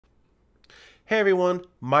Hey everyone,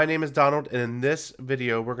 my name is Donald, and in this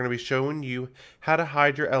video we're going to be showing you how to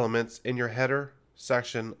hide your elements in your header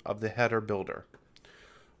section of the header builder.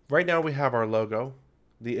 Right now we have our logo,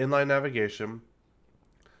 the inline navigation,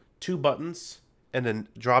 two buttons, and then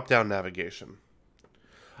drop-down navigation.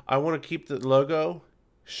 I want to keep the logo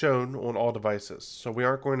shown on all devices, so we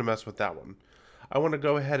aren't going to mess with that one. I want to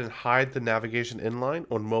go ahead and hide the navigation inline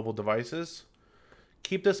on mobile devices.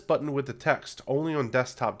 Keep this button with the text only on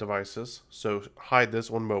desktop devices, so hide this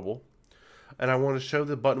on mobile. And I want to show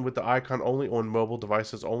the button with the icon only on mobile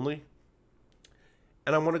devices only.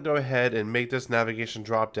 And I want to go ahead and make this navigation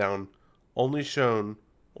drop down only shown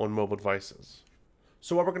on mobile devices.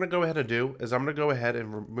 So what we're going to go ahead and do is I'm going to go ahead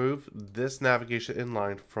and remove this navigation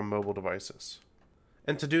inline from mobile devices.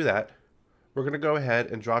 And to do that, we're going to go ahead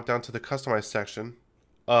and drop down to the customize section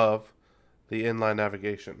of the inline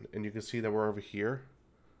navigation. And you can see that we're over here.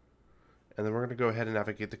 And then we're going to go ahead and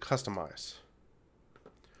navigate to customize.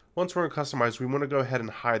 Once we're in customize, we want to go ahead and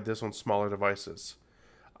hide this on smaller devices.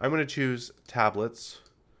 I'm going to choose tablets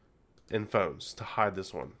and phones to hide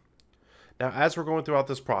this one. Now, as we're going throughout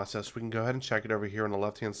this process, we can go ahead and check it over here on the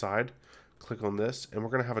left-hand side. Click on this, and we're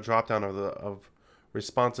going to have a drop-down of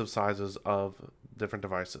responsive sizes of different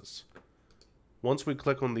devices. Once we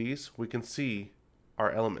click on these, we can see our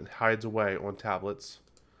element hides away on tablets,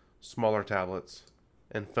 smaller tablets,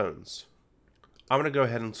 and phones. I'm going to go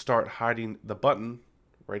ahead and start hiding the button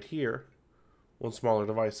right here on smaller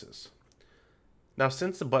devices. Now,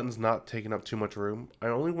 since the button's not taking up too much room, I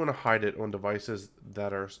only want to hide it on devices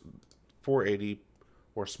that are 480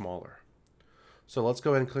 or smaller. So let's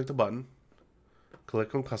go ahead and click the button,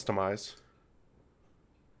 click on customize,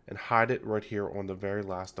 and hide it right here on the very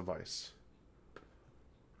last device.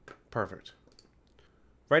 Perfect.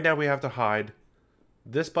 Right now we have to hide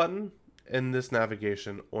this button and this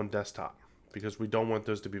navigation on desktop, because we don't want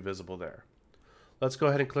those to be visible there. Let's go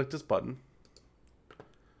ahead and click this button,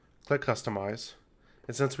 click customize,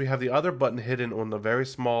 and since we have the other button hidden on the very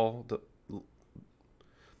small,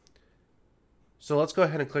 so let's go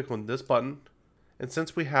ahead and click on this button, and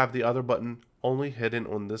since we have the other button only hidden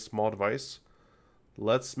on this small device,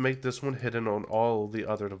 let's make this one hidden on all the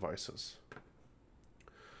other devices.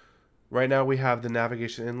 Right now we have the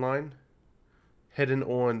navigation inline hidden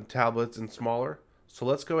on tablets and smaller. So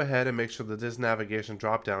let's go ahead and make sure that this navigation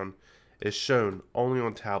dropdown is shown only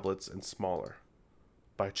on tablets and smaller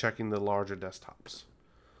by checking the larger desktops.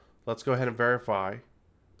 Let's go ahead and verify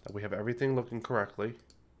that we have everything looking correctly.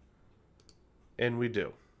 And we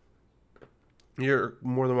do. You're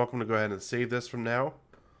more than welcome to go ahead and save this from now.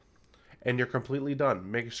 And you're completely done.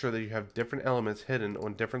 Making sure that you have different elements hidden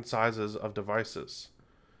on different sizes of devices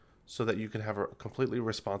so that you can have a completely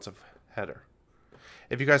responsive header.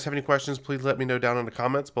 If you guys have any questions, please let me know down in the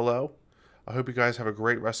comments below. I hope you guys have a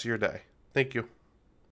great rest of your day. Thank you.